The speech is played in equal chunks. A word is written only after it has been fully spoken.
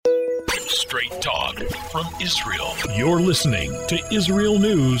Straight talk from Israel. You're listening to Israel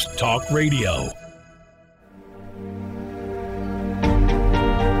News Talk Radio.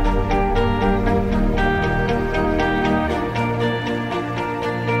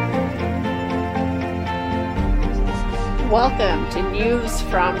 Welcome to News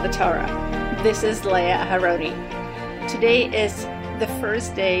from the Torah. This is Leah Aharoni. Today is the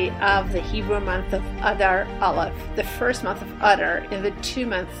first day of the Hebrew month of Adar Aleph, the first month of Adar in the 2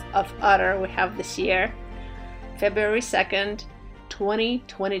 months of Adar we have this year, February 2nd,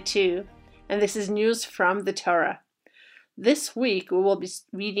 2022, and this is News from the Torah. This week we will be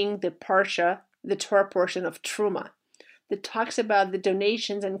reading the Parsha, the Torah portion of Truma, that talks about the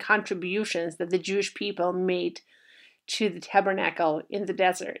donations and contributions that the Jewish people made to the tabernacle in the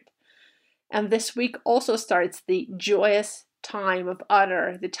desert. And this week also starts the joyous time of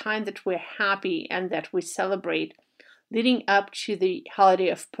Adar, the time that we're happy and that we celebrate, leading up to the holiday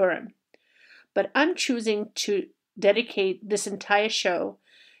of Purim. But I'm choosing to dedicate this entire show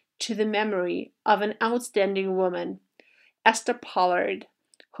to the memory of an outstanding woman, Esther Pollard,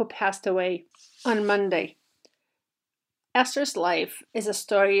 who passed away on Monday. Esther's life is a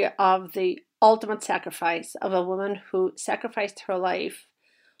story of the ultimate sacrifice of a woman who sacrificed her life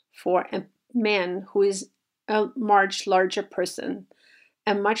for a man who is a much larger person,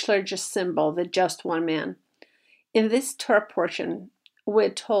 a much larger symbol than just one man. In this Torah portion, we're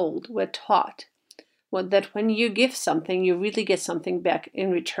taught that when you give something, you really get something back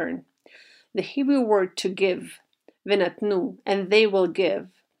in return. The Hebrew word to give, venatnu, and they will give,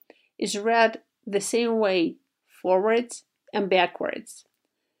 is read the same way forwards and backwards.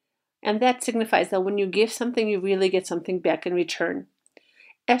 And that signifies that when you give something, you really get something back in return.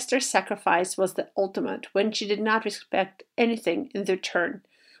 Esther's sacrifice was the ultimate when she did not expect anything in return,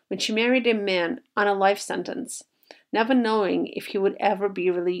 when she married a man on a life sentence, never knowing if he would ever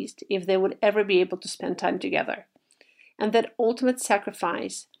be released, if they would ever be able to spend time together. And that ultimate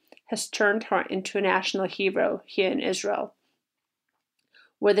sacrifice has turned her into a national hero here in Israel,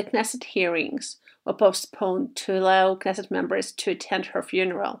 where the Knesset hearings were postponed to allow Knesset members to attend her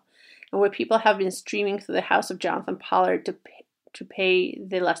funeral, and where people have been streaming through the house of Jonathan Pollard to pay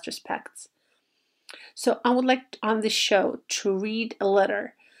the last respects. So I would like on this show to read a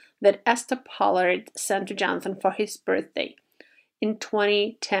letter that Esther Pollard sent to Jonathan for his birthday in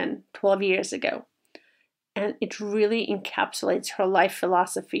 2010, 12 years ago. And it really encapsulates her life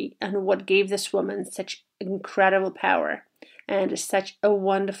philosophy and what gave this woman such incredible power and is such a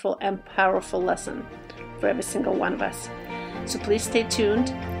wonderful and powerful lesson for every single one of us. So please stay tuned.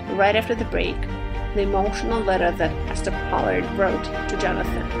 Right after the break, the emotional letter that Esther Pollard wrote to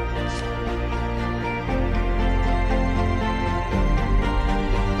Jonathan.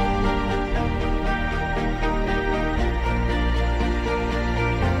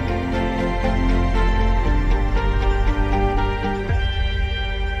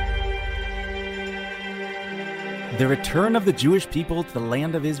 The return of the Jewish people to the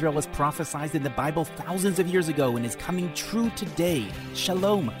land of Israel was prophesied in the Bible thousands of years ago and is coming true today.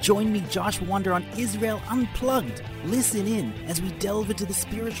 Shalom. Join me, Josh Wander, on Israel Unplugged. Listen in as we delve into the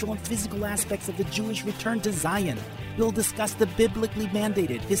spiritual and physical aspects of the Jewish return to Zion. We'll discuss the biblically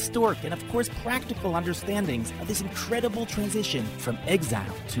mandated, historic, and of course practical understandings of this incredible transition from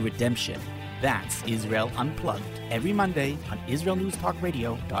exile to redemption. That's Israel Unplugged, every Monday on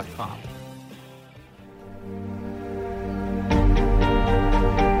IsraelNewsTalkRadio.com.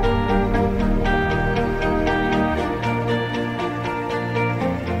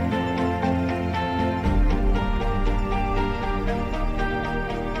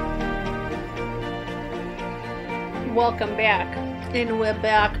 Welcome back, and we're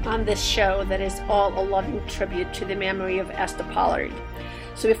back on this show that is all a loving tribute to the memory of Esther Pollard.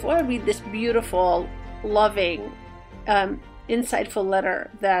 So before I read this beautiful, loving, insightful letter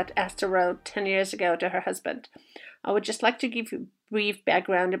that Esther wrote 10 years ago to her husband, I would just like to give you a brief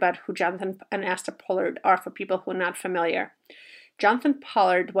background about who Jonathan and Esther Pollard are for people who are not familiar. Jonathan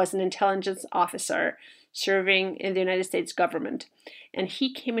Pollard was an intelligence officer serving in the United States government, and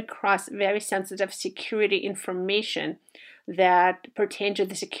he came across very sensitive security information that pertained to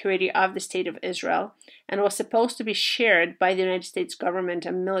the security of the state of Israel and was supposed to be shared by the United States government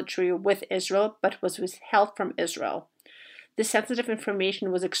and military with Israel, but was withheld from Israel. This sensitive information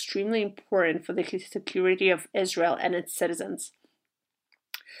was extremely important for the security of Israel and its citizens.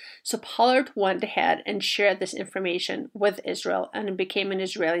 So Pollard went ahead and shared this information with Israel and became an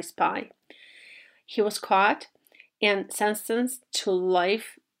Israeli spy. He was caught and sentenced to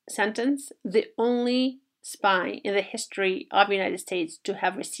life sentence, the only spy in the history of the United States to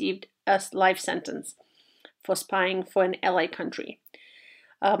have received a life sentence for spying for an ally country.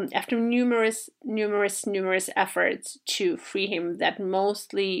 After numerous efforts to free him that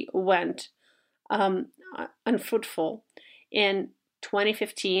mostly went unfruitful, in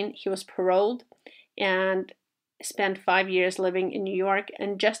 2015 he was paroled and spent 5 years living in New York.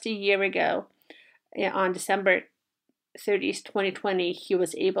 And just a year ago, on December 30th, 2020, he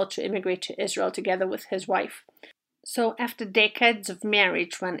was able to immigrate to Israel together with his wife. So after decades of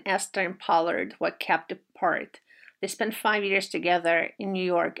marriage, when Esther and Pollard were kept apart, they spent 5 years together in New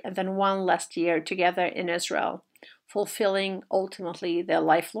York and then one last year together in Israel, fulfilling ultimately their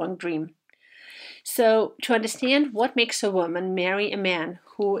lifelong dream. So to understand what makes a woman marry a man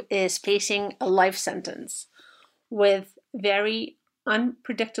who is facing a life sentence with very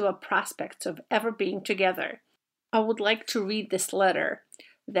unpredictable prospects of ever being together, I would like to read this letter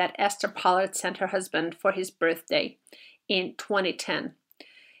that Esther Pollard sent her husband for his birthday in 2010.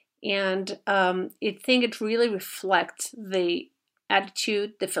 And I think it really reflects the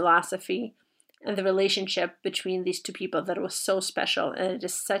attitude, the philosophy, and the relationship between these two people that was so special, and it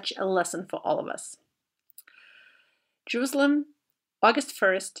is such a lesson for all of us. Jerusalem, August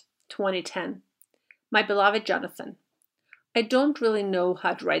 1st, 2010. My beloved Jonathan, I don't really know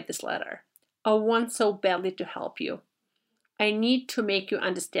how to write this letter. I want so badly to help you. I need to make you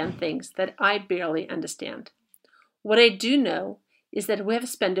understand things that I barely understand. What I do know is that we have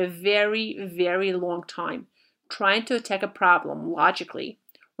spent a very, very long time trying to attack a problem logically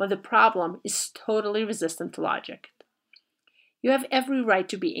when the problem is totally resistant to logic. You have every right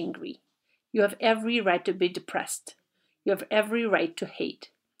to be angry. You have every right to be depressed. You have every right to hate.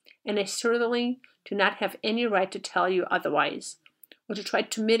 And I certainly do not have any right to tell you otherwise, or to try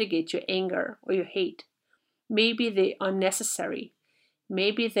to mitigate your anger or your hate. Maybe they are necessary.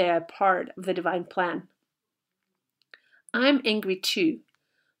 Maybe they are part of the divine plan. I'm angry too,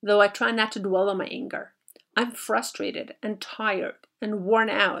 though I try not to dwell on my anger. I'm frustrated and tired and worn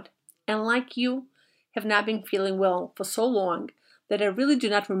out, and like you, have not been feeling well for so long that I really do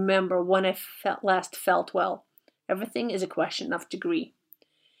not remember when I last felt well. Everything is a question of degree.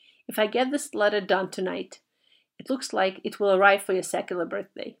 If I get this letter done tonight, it looks like it will arrive for your secular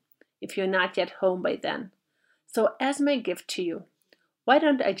birthday, if you're not yet home by then. So as my gift to you, why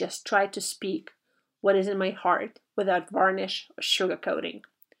don't I just try to speak what is in my heart without varnish or sugarcoating?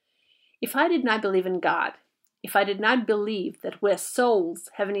 If I did not believe in God, if I did not believe that we're souls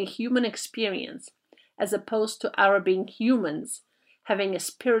having a human experience, as opposed to our being humans having a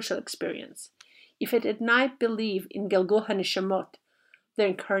spiritual experience, if I did not believe in Gilgul HaNeshamot, the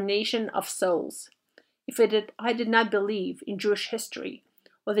incarnation of souls, if I did not believe in Jewish history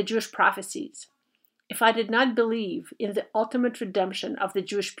or the Jewish prophecies, if I did not believe in the ultimate redemption of the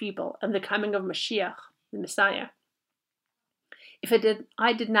Jewish people and the coming of Mashiach, the Messiah, if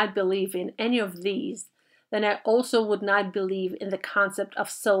I did not believe in any of these, then I also would not believe in the concept of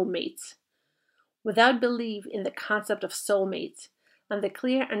soulmates. Without belief in the concept of soulmates and the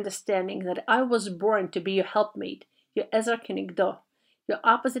clear understanding that I was born to be your helpmate, your Ezer Kenegdo, your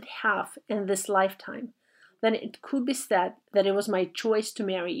opposite half in this lifetime, then it could be said that it was my choice to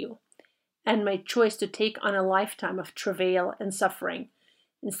marry you, and my choice to take on a lifetime of travail and suffering,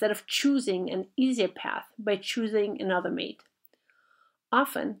 instead of choosing an easier path by choosing another mate.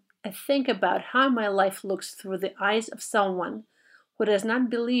 Often, I think about how my life looks through the eyes of someone who does not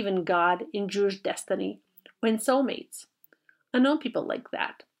believe in God, in Jewish destiny, or in soulmates. I know people like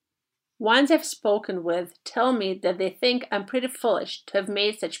that. Ones I've spoken with tell me that they think I'm pretty foolish to have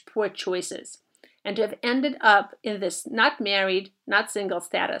made such poor choices, and to have ended up in this not married, not single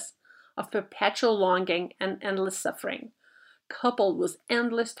status of perpetual longing and endless suffering, coupled with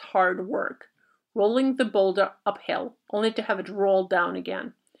endless hard work, rolling the boulder uphill only to have it roll down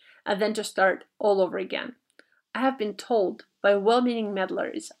again, and then to start all over again. I have been told by well-meaning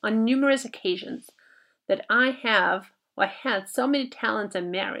meddlers on numerous occasions that I had so many talents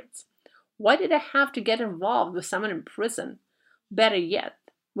and merits. Why did I have to get involved with someone in prison? Better yet,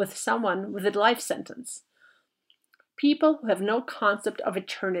 with someone with a life sentence. People who have no concept of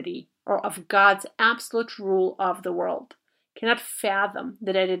eternity or of God's absolute rule of the world cannot fathom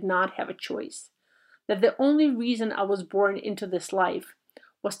that I did not have a choice, that the only reason I was born into this life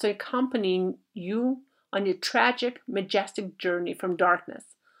was to accompany you on your tragic, majestic journey from darkness,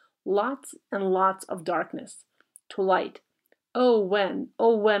 lots and lots of darkness, to light. Oh when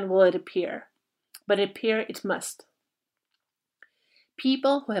will it appear? But appear it must.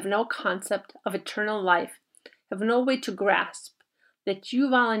 People who have no concept of eternal life have no way to grasp that you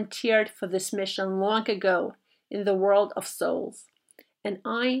volunteered for this mission long ago in the world of souls, and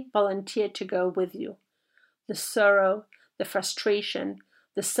I volunteered to go with you. The sorrow, the frustration,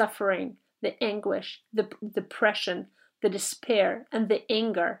 the suffering, the anguish, the depression, the despair, and the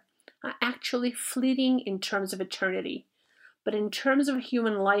anger are actually fleeting in terms of eternity, but in terms of a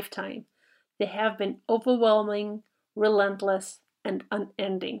human lifetime, they have been overwhelming, relentless, and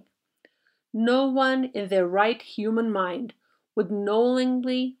unending. No one in their right human mind would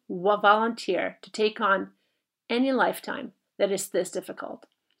knowingly volunteer to take on any lifetime that is this difficult.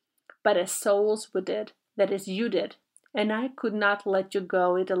 But as souls we did, that is, you did, and I could not let you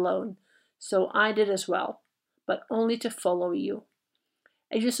go it alone, so I did as well, but only to follow you.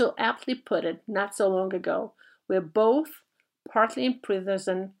 As you so aptly put it not so long ago, we're both partly in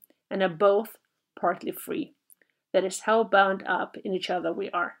prison and are both partly free. That is how bound up in each other we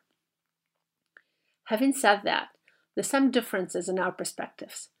are. Having said that, there's some differences in our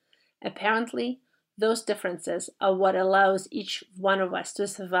perspectives. Apparently, those differences are what allows each one of us to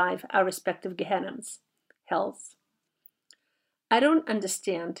survive our respective Gehennas, hells. I don't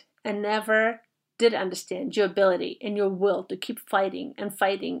understand, and never did understand, your ability and your will to keep fighting and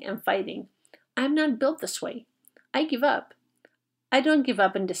fighting and fighting. I'm not built this way. I give up. I don't give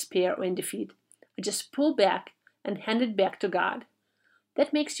up in despair or in defeat. I just pull back and hand it back to God.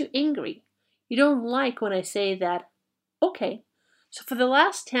 That makes you angry. You don't like when I say that. Okay, so for the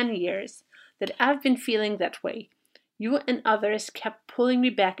last 10 years that I've been feeling that way, you and others kept pulling me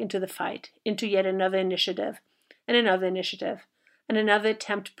back into the fight, into yet another initiative, and another initiative, and another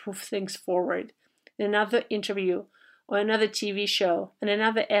attempt to move things forward, and another interview, or another TV show, and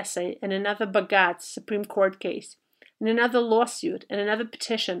another essay, and another Bagatz Supreme Court case, and another lawsuit, and another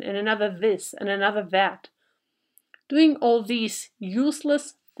petition, and another this, and another that. Doing all these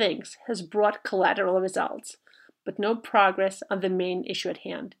useless things has brought collateral results, but no progress on the main issue at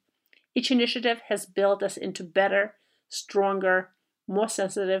hand. Each initiative has built us into better, stronger, more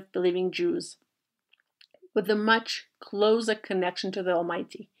sensitive, believing Jews, with a much closer connection to the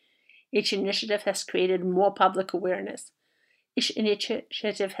Almighty. Each initiative has created more public awareness. Each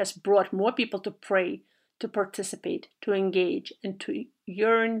initiative has brought more people to pray, to participate, to engage, and to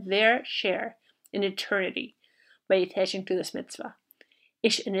yearn their share in eternity by attaching to this mitzvah.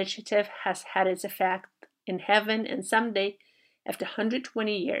 Each initiative has had its effect in heaven, and someday, after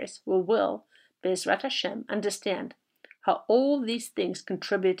 120 years, we will, Be'ezrat Hashem, understand how all these things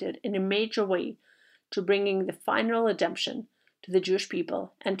contributed in a major way to bringing the final redemption to the Jewish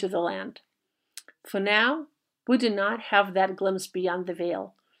people and to the land. For now, we do not have that glimpse beyond the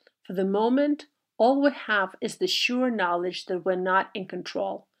veil. For the moment, all we have is the sure knowledge that we're not in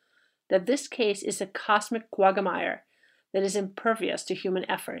control, that this case is a cosmic quagmire that is impervious to human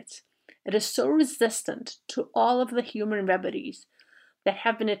efforts. It is so resistant to all of the human remedies that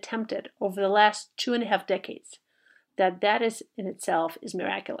have been attempted over the last 2.5 decades that is in itself is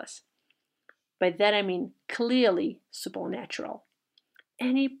miraculous. By that I mean clearly supernatural.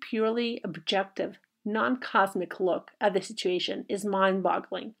 Any purely objective, non-cosmic look at the situation is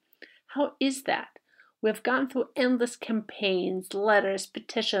mind-boggling. How is that? We have gone through endless campaigns, letters,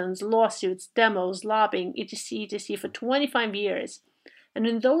 petitions, lawsuits, demos, lobbying, etc. for 25 years. And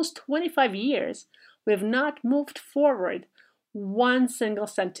in those 25 years, we have not moved forward 1 single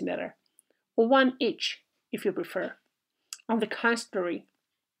centimeter, or 1 inch, if you prefer. On the contrary,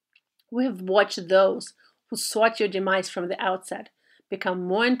 we have watched those who sought your demise from the outset become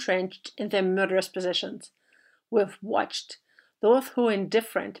more entrenched in their murderous positions. We have watched those who are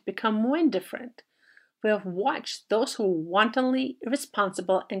indifferent become more indifferent. We have watched those who are wantonly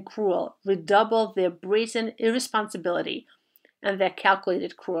irresponsible and cruel redouble their brazen irresponsibility and their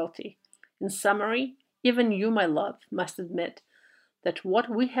calculated cruelty. In summary, even you, my love, must admit that what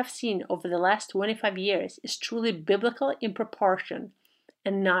we have seen over the last 25 years is truly biblical in proportion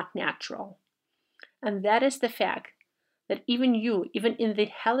and not natural. And that is the fact that even you, even in the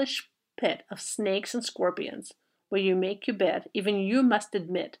hellish pit of snakes and scorpions, where you make your bed, even you must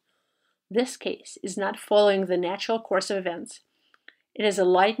admit this case is not following the natural course of events. It is a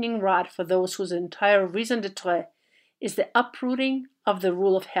lightning rod for those whose entire raison d'etre is the uprooting of the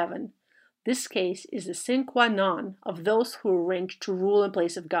rule of heaven. This case is the sine qua non of those who arrange to rule in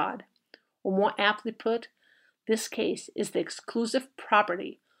place of God. Or more aptly put, this case is the exclusive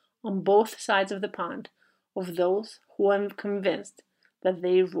property on both sides of the pond of those who are convinced that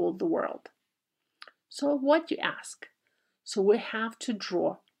they rule the world. So what, you ask? So we have to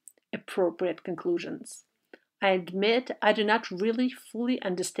draw appropriate conclusions. I admit I do not really fully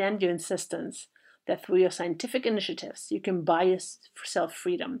understand your insistence that through your scientific initiatives you can buy yourself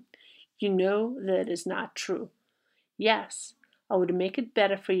freedom. You know that it is not true. Yes, I would make it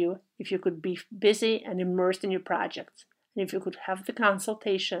better for you if you could be busy and immersed in your projects, and if you could have the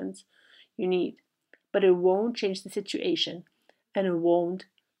consultations you need. But it won't change the situation, and it won't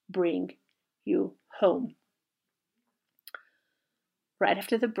bring you home. Right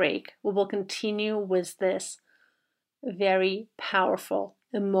after the break, we will continue with this very powerful,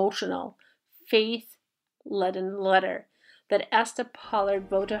 emotional, faith-laden letter that Esther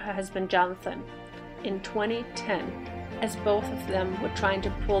Pollard wrote to her husband Jonathan in 2010, as both of them were trying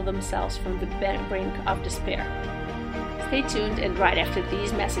to pull themselves from the brink of despair. Stay tuned, and right after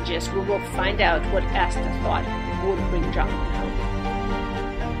these messages, we will find out what Esther thought would bring Jonathan home.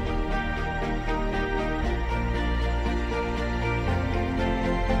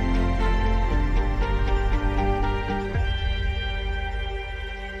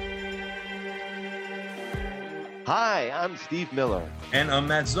 Hi, I'm Steve Miller. And I'm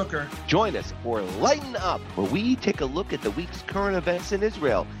Matt Zucker. Join us for Lighten Up, where we take a look at the week's current events in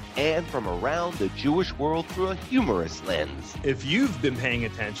Israel and from around the Jewish world through a humorous lens. If you've been paying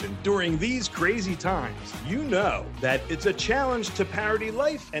attention during these crazy times, you know that it's a challenge to parody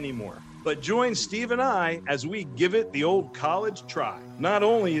life anymore. But join Steve and I as we give it the old college try. Not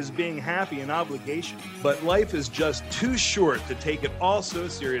only is being happy an obligation, but life is just too short to take it all so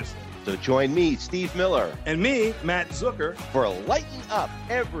seriously. So join me, Steve Miller. And me, Matt Zucker. For Lighten Up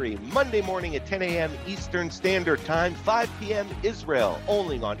every Monday morning at 10 a.m. Eastern Standard Time, 5 p.m. Israel,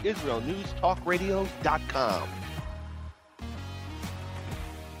 only on IsraelNewsTalkRadio.com.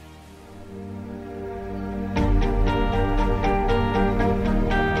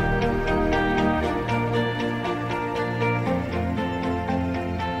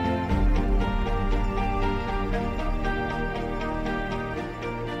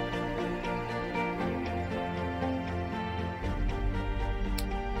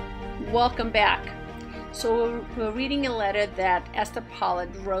 Welcome back. So we're reading a letter that Esther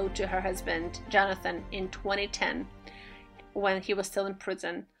Pollard wrote to her husband Jonathan in 2010 when he was still in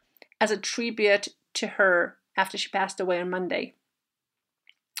prison as a tribute to her after she passed away on Monday.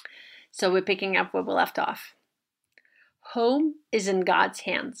 So we're picking up where we left off. Home is in God's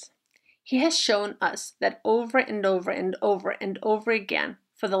hands. He has shown us that over and over and over and over again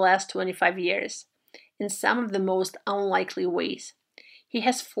for the last 25 years in some of the most unlikely ways. He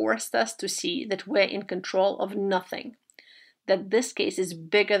has forced us to see that we're in control of nothing, that this case is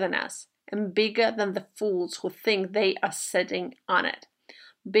bigger than us and bigger than the fools who think they are sitting on it,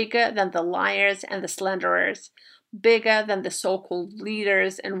 bigger than the liars and the slanderers, bigger than the so-called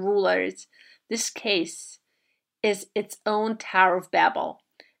leaders and rulers. This case is its own Tower of Babel,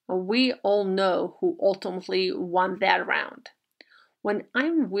 and we all know who ultimately won that round. When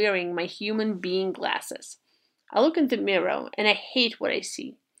I'm wearing my human being glasses, I look in the mirror and I hate what I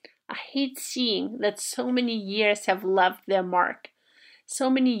see. I hate seeing that so many years have left their mark. So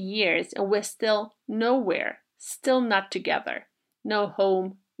many years and we're still nowhere, still not together. No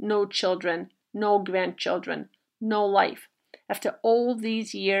home, no children, no grandchildren, no life. After all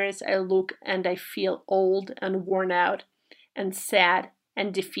these years, I look and I feel old and worn out and sad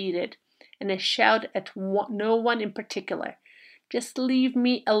and defeated. And I shout at no one in particular. Just leave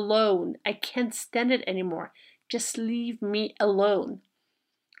me alone. I can't stand it anymore. Just leave me alone.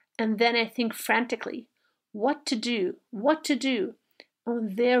 And then I think frantically, what to do? What to do? Oh,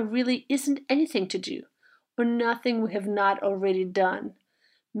 there really isn't anything to do, or nothing we have not already done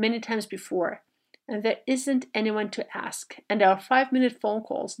many times before. And there isn't anyone to ask, and our 5-minute phone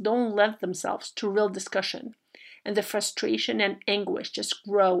calls don't lend themselves to real discussion. And the frustration and anguish just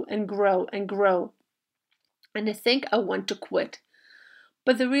grow and grow and grow. And I think I want to quit.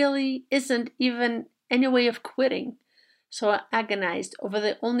 But there really isn't even any way of quitting. So I agonized over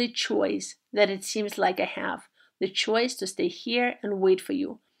the only choice that it seems like I have, the choice to stay here and wait for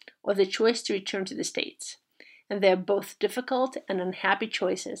you, or the choice to return to the States. And they're both difficult and unhappy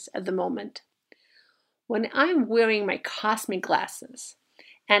choices at the moment. When I'm wearing my cosmic glasses,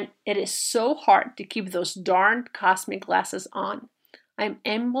 and it is so hard to keep those darned cosmic glasses on, I'm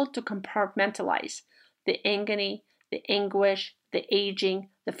able to compartmentalize the agony, the anguish, the aging,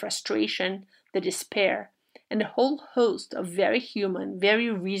 the frustration, the despair, and a whole host of very human, very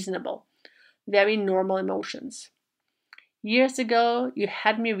reasonable, very normal emotions. Years ago, you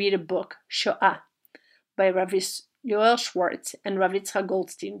had me read a book, Shoah, by Rav Yoel Schwartz and Rav Yitzchak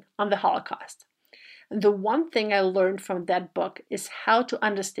Goldstein on the Holocaust. And the one thing I learned from that book is how to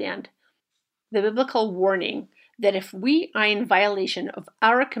understand the biblical warning that if we are in violation of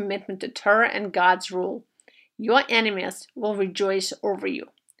our commitment to Torah and God's rule, your enemies will rejoice over you.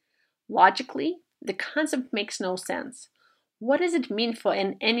 Logically, the concept makes no sense. What does it mean for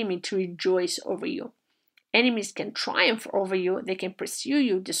an enemy to rejoice over you? Enemies can triumph over you, they can pursue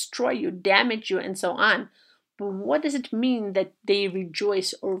you, destroy you, damage you, and so on. But what does it mean that they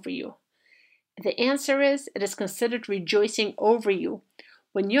rejoice over you? The answer is, it is considered rejoicing over you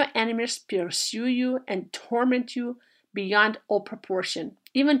when your enemies pursue you and torment you, beyond all proportion,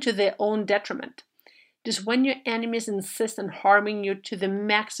 even to their own detriment. It is when your enemies insist on harming you to the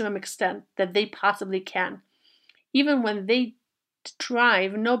maximum extent that they possibly can, even when they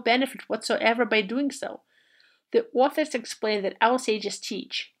derive no benefit whatsoever by doing so. The authors explain that our sages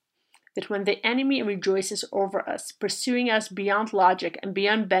teach that when the enemy rejoices over us, pursuing us beyond logic and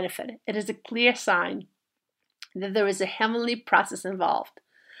beyond benefit, it is a clear sign that there is a heavenly process involved,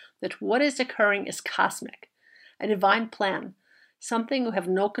 that what is occurring is cosmic, a divine plan, something we have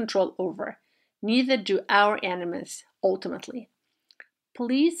no control over. Neither do our enemies ultimately.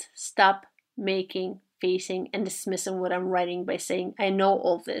 Please stop facing, and dismissing what I'm writing by saying, I know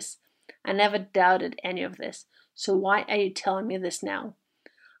all this. I never doubted any of this. So why are you telling me this now?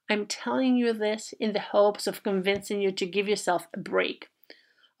 I'm telling you this in the hopes of convincing you to give yourself a break.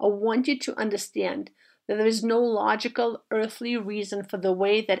 I want you to understand that there is no logical earthly reason for the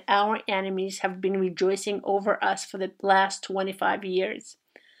way that our enemies have been rejoicing over us for the last 25 years.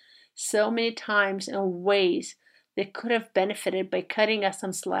 So many times in ways they could have benefited by cutting us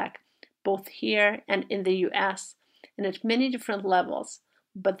some slack, both here and in the US, and at many different levels,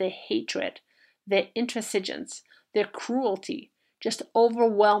 but their hatred, their intransigence, their cruelty just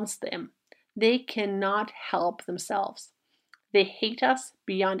overwhelms them. They cannot help themselves. They hate us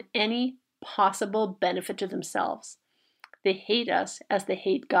beyond any possible benefit to themselves. They hate us as they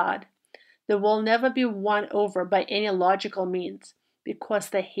hate God. They will never be won over by any logical means, because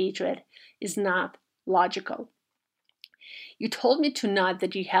the hatred is not logical. You told me tonight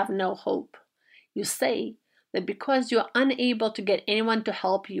that you have no hope. You say that because you are unable to get anyone to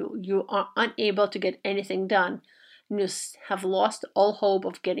help you, you are unable to get anything done, and you have lost all hope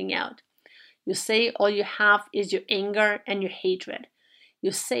of getting out. You say all you have is your anger and your hatred. You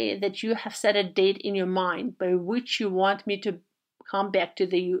say that you have set a date in your mind by which you want me to come back to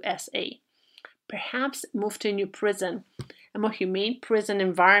the USA. Perhaps move to a new prison, a more humane prison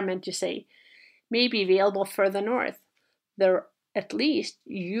environment, you say, may be available further north. There, at least,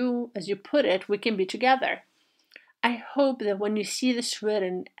 as you put it, we can be together. I hope that when you see this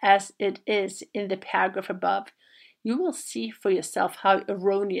written as it is in the paragraph above, you will see for yourself how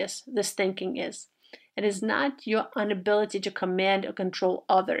erroneous this thinking is. It is not your inability to command or control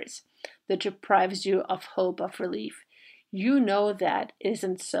others that deprives you of hope of relief. You know that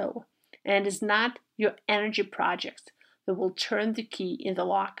isn't so, and it is not your energy projects that will turn the key in the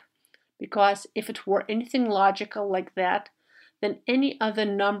lock. Because if it were anything logical like that, then any other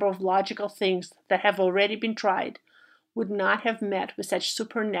number of logical things that have already been tried would not have met with such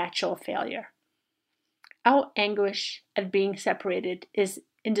supernatural failure. Our anguish at being separated is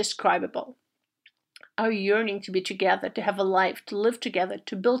indescribable. Our yearning to be together, to have a life, to live together,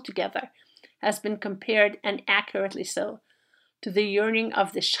 to build together, has been compared, and accurately so, to the yearning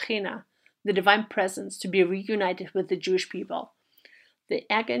of the Shekhinah, the divine presence, to be reunited with the Jewish people. The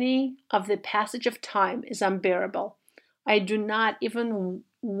agony of the passage of time is unbearable. I do not even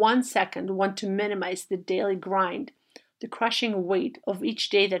 1 second want to minimize the daily grind, the crushing weight of each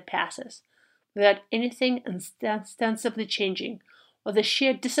day that passes, without anything ostensibly changing, or the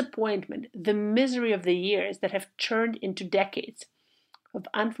sheer disappointment, the misery of the years that have turned into decades of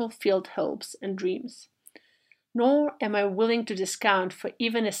unfulfilled hopes and dreams. Nor am I willing to discount for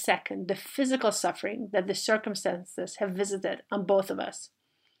even a second the physical suffering that the circumstances have visited on both of us.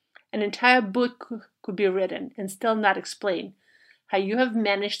 An entire book could be written and still not explain how you have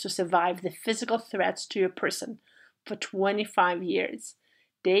managed to survive the physical threats to your person for 25 years,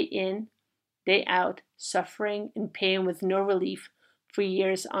 day in, day out, suffering and pain with no relief for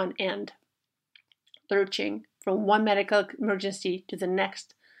years on end, lurching from one medical emergency to the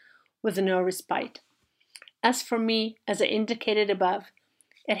next with no respite. As for me, as I indicated above,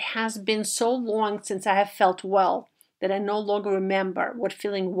 it has been so long since I have felt well that I no longer remember what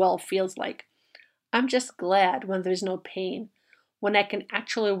feeling well feels like. I'm just glad when there's no pain, when I can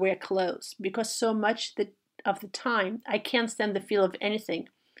actually wear clothes, because so much of the time I can't stand the feel of anything,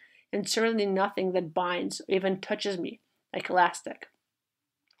 and certainly nothing that binds or even touches me like elastic.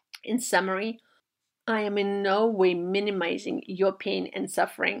 In summary, I am in no way minimizing your pain and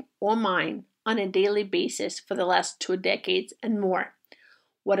suffering or mine on a daily basis for the last 2 decades and more.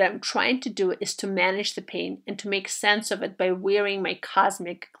 What I'm trying to do is to manage the pain and to make sense of it by wearing my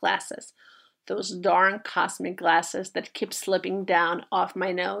cosmic glasses, those darn cosmic glasses that keep slipping down off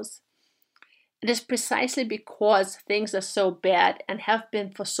my nose. It is precisely because things are so bad and have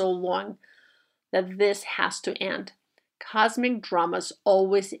been for so long that this has to end. Cosmic dramas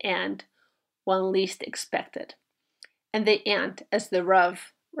always end when least expected. And they end, as the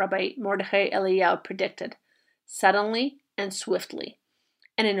Rav, Rabbi Mordechai Eliyahu, predicted, suddenly and swiftly,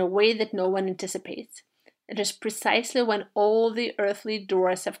 and in a way that no one anticipates. It is precisely when all the earthly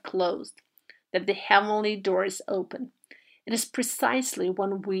doors have closed that the heavenly doors open. It is precisely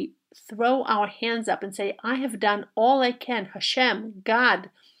when we throw our hands up and say, I have done all I can, Hashem, God,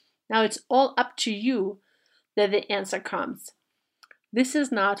 now it's all up to you, that the answer comes. This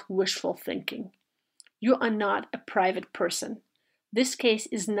is not wishful thinking. You are not a private person. This case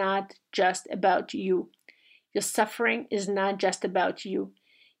is not just about you. Your suffering is not just about you.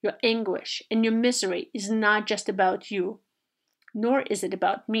 Your anguish and your misery is not just about you, nor is it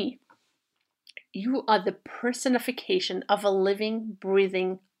about me. You are the personification of a living,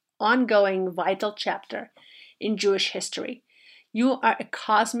 breathing, ongoing, vital chapter in Jewish history. You are a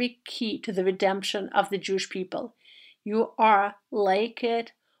cosmic key to the redemption of the Jewish people. You are, like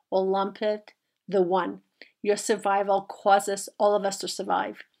it or lump it, the one. Your survival causes all of us to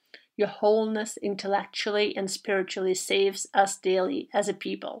survive. Your wholeness intellectually and spiritually saves us daily as a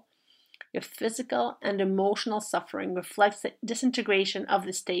people. Your physical and emotional suffering reflects the disintegration of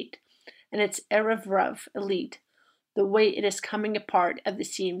the state and its Erev Rav elite, the way it is coming apart at the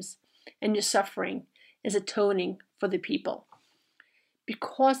seams, and your suffering is atoning for the people.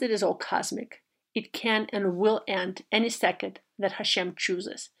 Because it is all cosmic, it can and will end any second that Hashem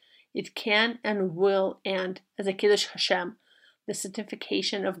chooses. It can and will end as a Kiddush Hashem, the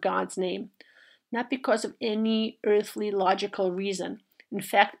sanctification of God's name, not because of any earthly logical reason. In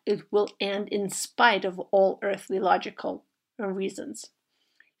fact, it will end in spite of all earthly logical reasons.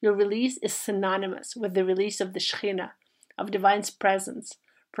 Your release is synonymous with the release of the Shekhinah, of Divine's presence,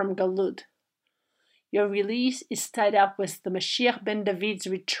 from Galut. Your release is tied up with the Mashiach ben David's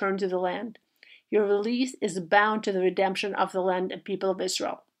return to the land. Your release is bound to the redemption of the land and people of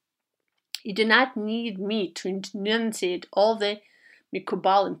Israel. You do not need me to enunciate all the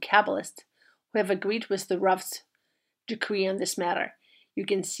Mikubal and Kabbalists who have agreed with the Rav's decree on this matter. You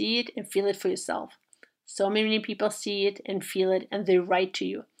can see it and feel it for yourself. So many people see it and feel it, and they write to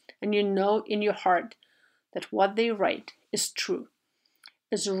you, and you know in your heart that what they write is true.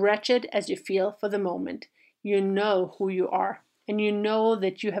 As wretched as you feel for the moment, you know who you are, and you know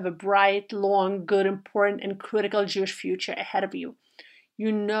that you have a bright, long, good, important, and critical Jewish future ahead of you.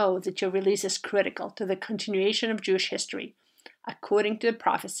 You know that your release is critical to the continuation of Jewish history, according to the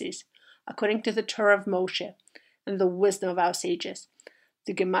prophecies, according to the Torah of Moshe, and the wisdom of our sages.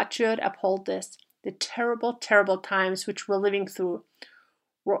 The Gematriot uphold this. The terrible, terrible times which we're living through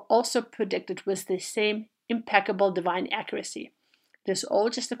were also predicted with the same impeccable divine accuracy. It is all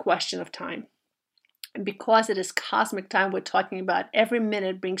just a question of time. And because it is cosmic time we're talking about, every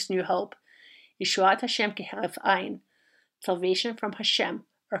minute brings new hope. Yeshuat Hashem keharef ayin. Salvation from Hashem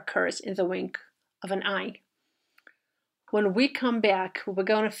occurs in the wink of an eye. When we come back, we're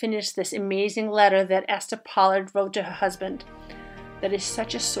going to finish this amazing letter that Esther Pollard wrote to her husband that is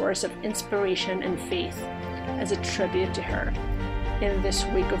such a source of inspiration and faith as a tribute to her in this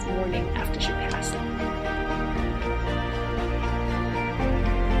week of mourning after she passed.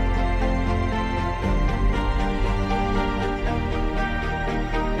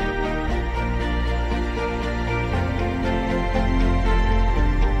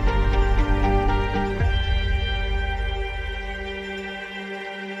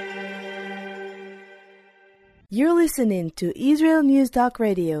 You're listening to Israel News Talk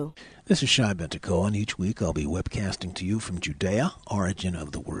Radio. This is Shai Ben-Tekoa, and each week I'll be webcasting to you from Judea, origin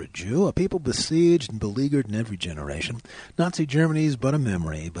of the word Jew, a people besieged and beleaguered in every generation. Nazi Germany is but a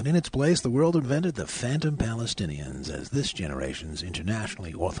memory, but in its place the world invented the phantom Palestinians as this generation's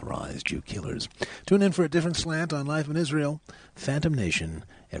internationally authorized Jew killers. Tune in for a different slant on life in Israel, Phantom Nation,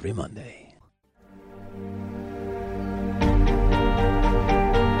 every Monday.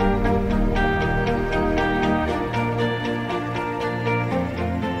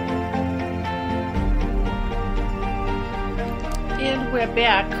 And we're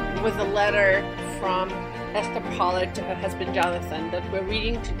back with a letter from Esther Pollard to her husband Jonathan that we're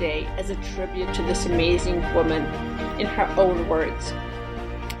reading today as a tribute to this amazing woman in her own words.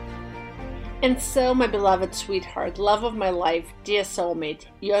 And so, my beloved sweetheart, love of my life, dear soulmate,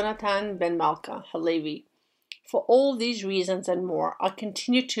 Yonatan ben Malka Halevi, for all these reasons and more, I'll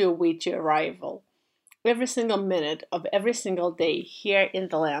continue to await your arrival every single minute of every single day here in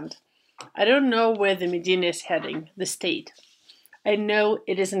the land. I don't know where the Medina is heading, the state. I know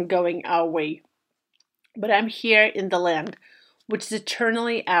it isn't going our way, but I'm here in the land, which is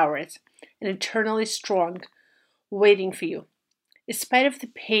eternally ours and eternally strong, waiting for you. In spite of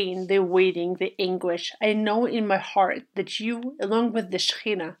the pain, the waiting, the anguish, I know in my heart that you, along with the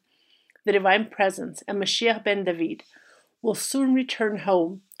Shekhinah, the Divine Presence, and Mashiach ben David, will soon return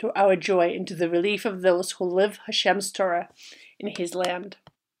home to our joy and to the relief of those who live Hashem's Torah in His land.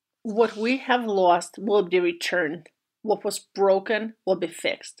 What we have lost will be returned. What was broken will be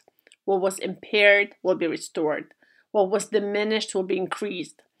fixed. What was impaired will be restored. What was diminished will be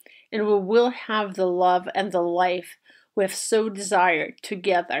increased. And we will have the love and the life we have so desired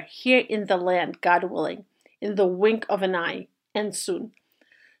together here in the land, God willing, in the wink of an eye, and soon.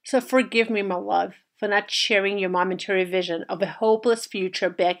 So forgive me, my love, for not sharing your momentary vision of a hopeless future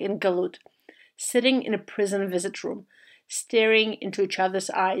back in Galut, sitting in a prison visit room, staring into each other's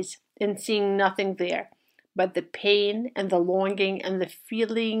eyes and seeing nothing there but the pain and the longing and the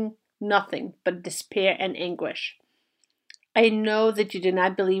feeling nothing but despair and anguish. I know that you do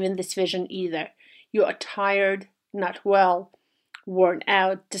not believe in this vision either. You are tired, not well, worn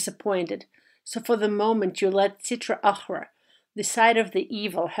out, disappointed. So for the moment you let Sitra Achra, the side of the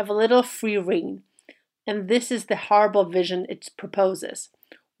evil, have a little free rein. And this is the horrible vision it proposes.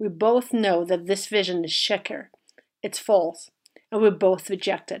 We both know that this vision is sheker. It's false, and we both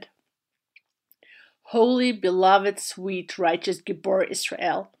reject it. Holy, beloved, sweet, righteous Gibor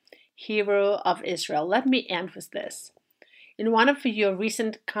Israel, hero of Israel, let me end with this. In one of your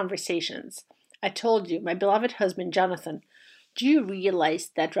recent conversations, I told you, my beloved husband Jonathan, do you realize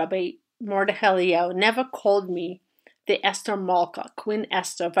that Rabbi Mordechai Eliyahu never called me the Esther Malka, Queen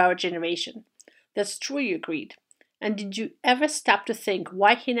Esther of our generation? That's true, you agreed. And did you ever stop to think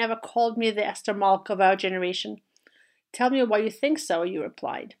why he never called me the Esther Malka of our generation? Tell me why you think so, you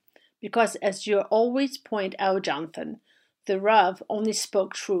replied. Because as you always point out, Jonathan, the Rav only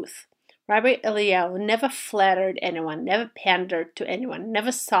spoke truth. Rabbi Eliyahu never flattered anyone, never pandered to anyone,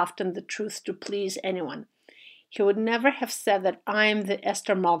 never softened the truth to please anyone. He would never have said that I am the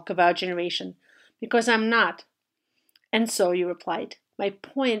Esther Malka of our generation, because I'm not. And so you replied, my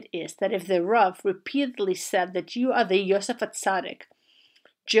point is that if the Rav repeatedly said that you are the Yosef Atzadik,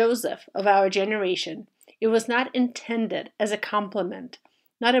 Joseph of our generation, it was not intended as a compliment,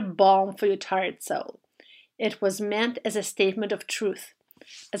 not a balm for your tired soul. It was meant as a statement of truth,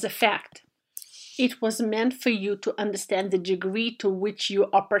 as a fact. It was meant for you to understand the degree to which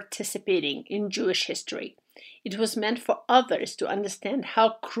you are participating in Jewish history. It was meant for others to understand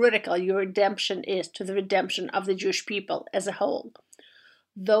how critical your redemption is to the redemption of the Jewish people as a whole.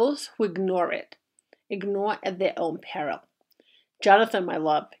 Those who ignore it, ignore at their own peril. Jonathan, my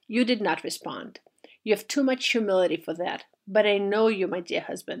love, you did not respond. You have too much humility for that. But I know you, my dear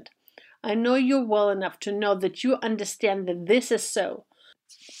husband. I know you well enough to know that you understand that this is so,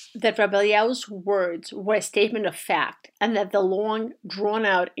 that Rabbi Eliyahu's words were a statement of fact, and that the long,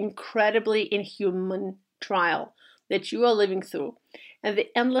 drawn-out, incredibly inhuman trial that you are living through, and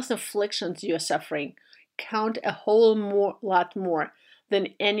the endless afflictions you are suffering, count a whole lot more than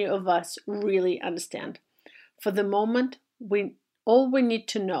any of us really understand. For the moment, all we need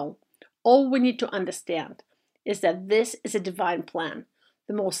to know, all we need to understand, is that this is a divine plan,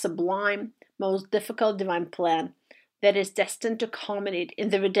 the most sublime, most difficult divine plan that is destined to culminate in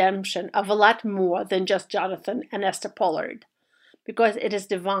the redemption of a lot more than just Jonathan and Esther Pollard. Because it is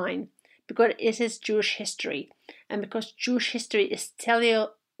divine, because it is Jewish history, and because Jewish history is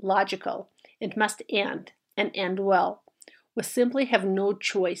teleological, it must end, and end well. We simply have no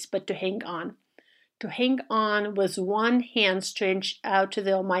choice but to hang on. To hang on with one hand stretched out to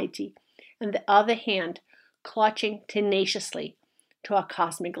the Almighty, and the other hand clutching tenaciously to our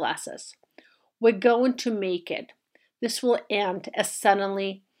cosmic glasses. We're going to make it. This will end as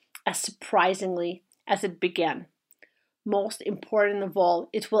suddenly, as surprisingly as it began. Most important of all,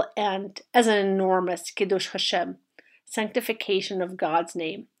 it will end as an enormous Kiddush Hashem, sanctification of God's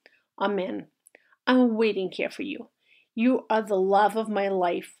name. Amen. I'm waiting here for you. You are the love of my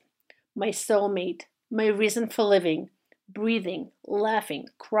life, my soulmate, my reason for living, breathing, laughing,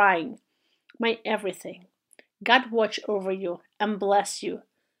 crying, my everything. God watch over you and bless you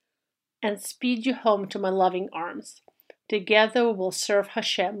and speed you home to my loving arms. Together we will serve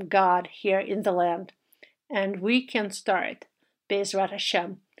Hashem, God, here in the land. And we can start, Be'ezrat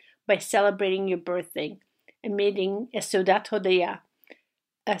Hashem, by celebrating your birthday and making a Seudat Hodaya,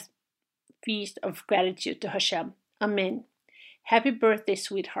 a feast of gratitude to Hashem. Amen. Happy birthday,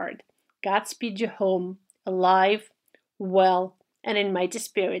 sweetheart. God speed you home, alive, well, and in mighty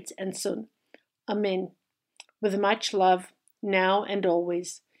spirits, and soon. Amen. With much love, now and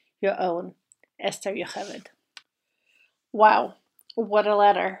always, your own, Esther Yocheved. Wow, what a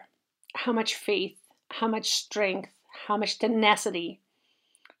letter. How much faith, how much strength, how much tenacity,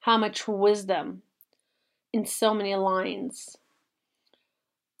 how much wisdom in so many lines.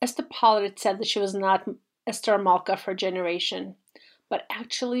 Esther Pollard said that she was not Esther Malka of her generation, but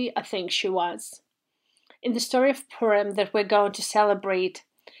actually I think she was. In the story of Purim that we're going to celebrate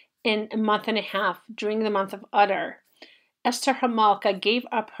in a month and a half during the month of Adar, Esther Hamalka gave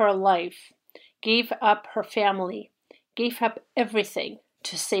up her life, gave up her family, gave up everything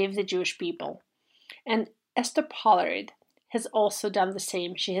to save the Jewish people. And Esther Pollard has also done the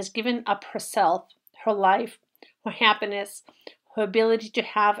same. She has given up herself, her life, her happiness, her ability to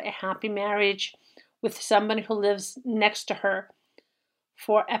have a happy marriage with somebody who lives next to her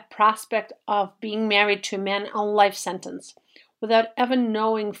for a prospect of being married to a man on life sentence without ever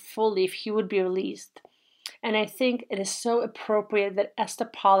knowing fully if he would be released. And I think it is so appropriate that Esther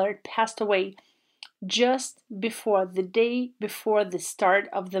Pollard passed away just before the day before the start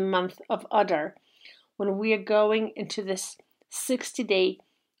of the month of Adar, when we are going into this 60-day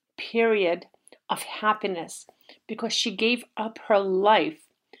period of happiness, because she gave up her life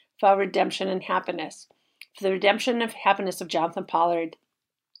for our redemption and happiness, for the redemption and happiness of Jonathan Pollard,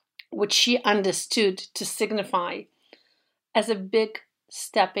 which she understood to signify as a big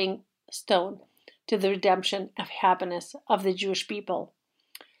stepping stone to the redemption of happiness of the Jewish people.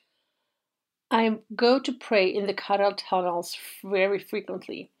 I go to pray in the Kotel tunnels very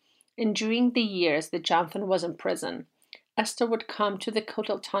frequently, and during the years that Jonathan was in prison, Esther would come to the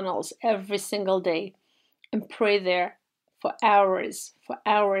Kotel tunnels every single day and pray there for hours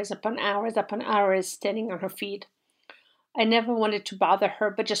upon hours, standing on her feet. I never wanted to bother her,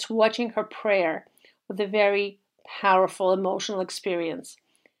 but just watching her prayer was a very powerful emotional experience.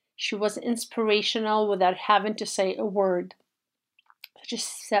 She was inspirational without having to say a word. Such a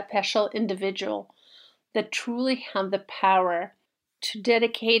special individual that truly had the power to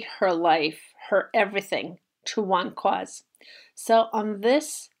dedicate her life, her everything, to one cause. So on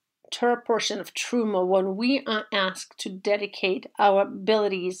this Torah portion of Truma, when we are asked to dedicate our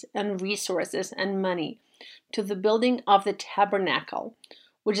abilities and resources and money to the building of the tabernacle,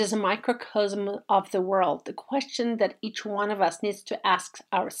 which is a microcosm of the world, the question that each one of us needs to ask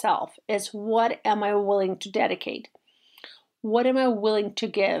ourselves is, what am I willing to dedicate? What am I willing to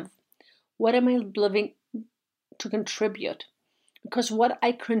give? What am I willing to contribute? Because what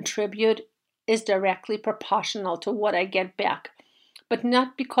I contribute is directly proportional to what I get back. But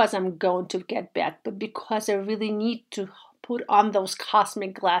not because I'm going to get back, but because I really need to put on those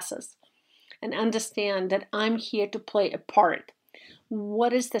cosmic glasses and understand that I'm here to play a part.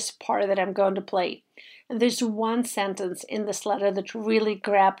 What is this part that I'm going to play? And there's one sentence in this letter that really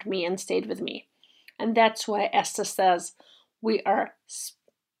grabbed me and stayed with me. And that's why Esther says, we are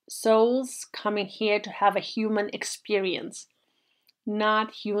souls coming here to have a human experience,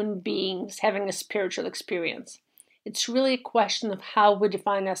 not human beings having a spiritual experience. It's really a question of how we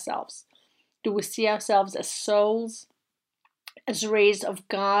define ourselves. Do we see ourselves as souls, as rays of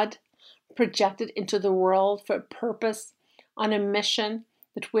God, projected into the world for a purpose, on a mission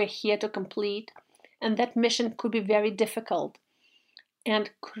that we're here to complete? And that mission could be very difficult and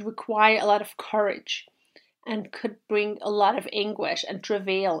could require a lot of courage and could bring a lot of anguish and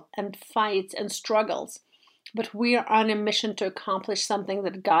travail and fights and struggles. But we are on a mission to accomplish something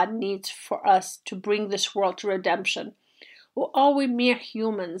that God needs for us to bring this world to redemption. Or are we mere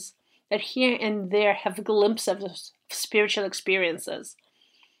humans that here and there have glimpses of spiritual experiences?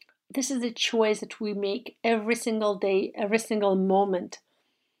 This is a choice that we make every single day, every single moment.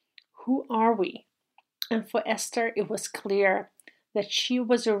 Who are we? And for Esther, it was clear that she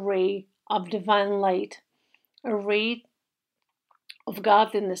was a ray of divine light, a ray of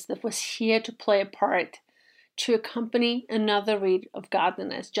godliness that was here to play a part, to accompany another ray of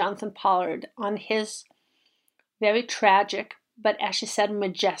godliness, Jonathan Pollard, on his very tragic, but as she said,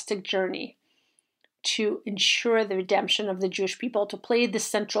 majestic journey to ensure the redemption of the Jewish people, to play the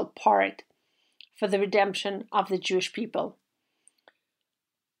central part for the redemption of the Jewish people.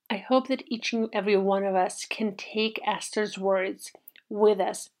 I hope that each and every one of us can take Esther's words with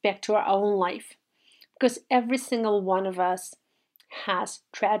us back to our own life, because every single one of us has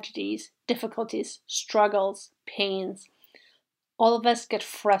tragedies, difficulties, struggles, pains. All of us get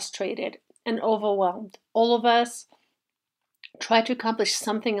frustrated and overwhelmed. All of us try to accomplish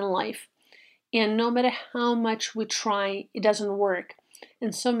something in life, and no matter how much we try, it doesn't work.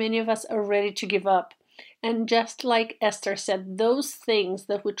 And so many of us are ready to give up. And just like Esther said, those things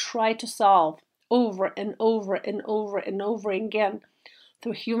that we try to solve over and over and over and over again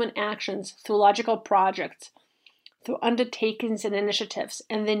through human actions, through logical projects, through undertakings and initiatives,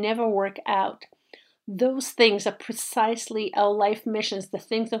 and they never work out. Those things are precisely our life missions, the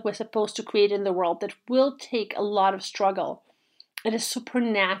things that we're supposed to create in the world that will take a lot of struggle. It is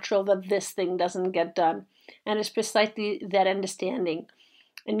supernatural that this thing doesn't get done. And it's precisely that understanding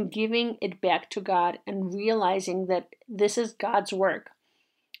and giving it back to God and realizing that this is God's work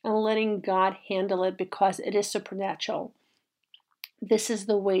and letting God handle it because it is supernatural. This is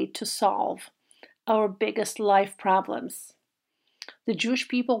the way to solve our biggest life problems. The Jewish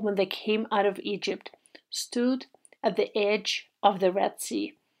people, when they came out of Egypt, stood at the edge of the Red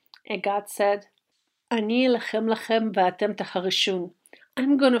Sea, and God said, Ani lechem lechem v'atem tacharishun.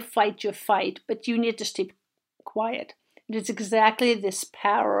 I'm going to fight your fight, but you need to stay quiet. It is exactly this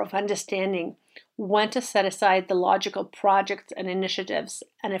power of understanding when to set aside the logical projects and initiatives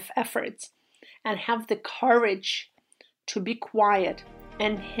and efforts and have the courage to be quiet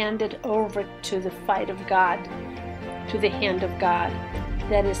and hand it over to the fight of God, to the hand of God.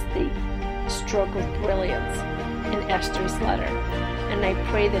 That is the stroke of brilliance in Esther's letter. And I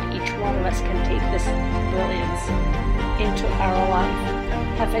pray that each one of us can take this brilliance into our life.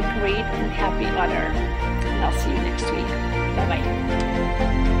 Have a great and happy Adar. And I'll see you next week. Bye-bye.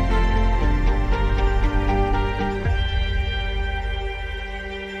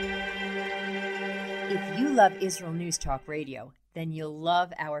 If you love Israel News Talk Radio, then you'll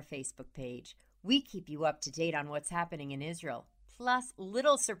love our Facebook page. We keep you up to date on what's happening in Israel, plus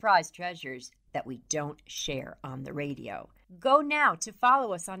little surprise treasures that we don't share on the radio. Go now to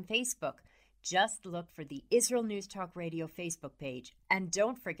follow us on Facebook. Just look for the Israel News Talk Radio Facebook page, and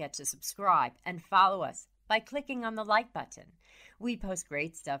don't forget to subscribe and follow us by clicking on the like button. We post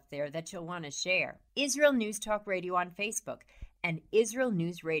great stuff there that you'll want to share. Israel News Talk Radio on Facebook and Israel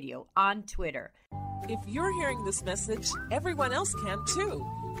News Radio on Twitter. If you're hearing this message, everyone else can too.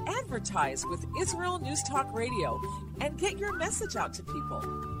 Advertise with Israel News Talk Radio and get your message out to people.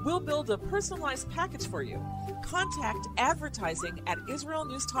 We'll build a personalized package for you. Contact advertising at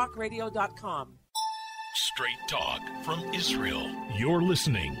israelnewstalkradio.com. Straight talk from Israel. You're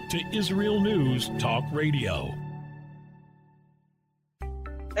listening to Israel News Talk Radio.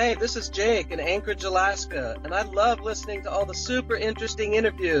 Hey, this is Jake in Anchorage, Alaska, and I love listening to all the super interesting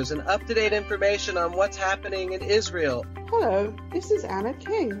interviews and up-to-date information on what's happening in Israel. Hello, this is Anna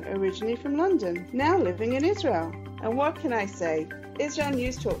King, originally from London, now living in Israel. And what can I say? Israel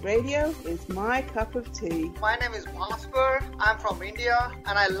News Talk Radio is my cup of tea. My name is Bhaskar. I'm from India,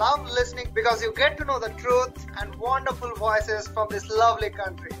 and I love listening because you get to know the truth and wonderful voices from this lovely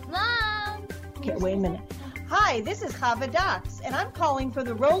country. Mom! Okay, wait a minute. Hi, this is Chava Dax, and I'm calling from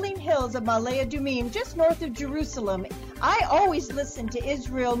the rolling hills of Ma'ale Adumim, just north of Jerusalem. I always listen to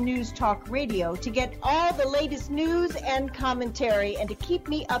Israel News Talk Radio to get all the latest news and commentary and to keep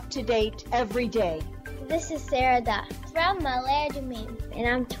me up to date every day. This is Sarah Dax from Ma'ale Adumim, and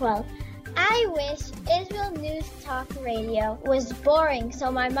I'm 12. I wish Israel News Talk Radio was boring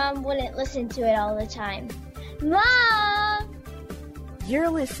so my mom wouldn't listen to it all the time. Mom!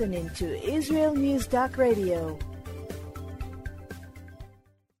 You're listening to Israel News Talk Radio.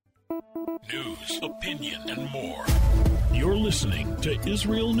 News, opinion, and more. You're listening to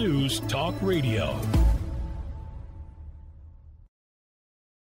Israel News Talk Radio.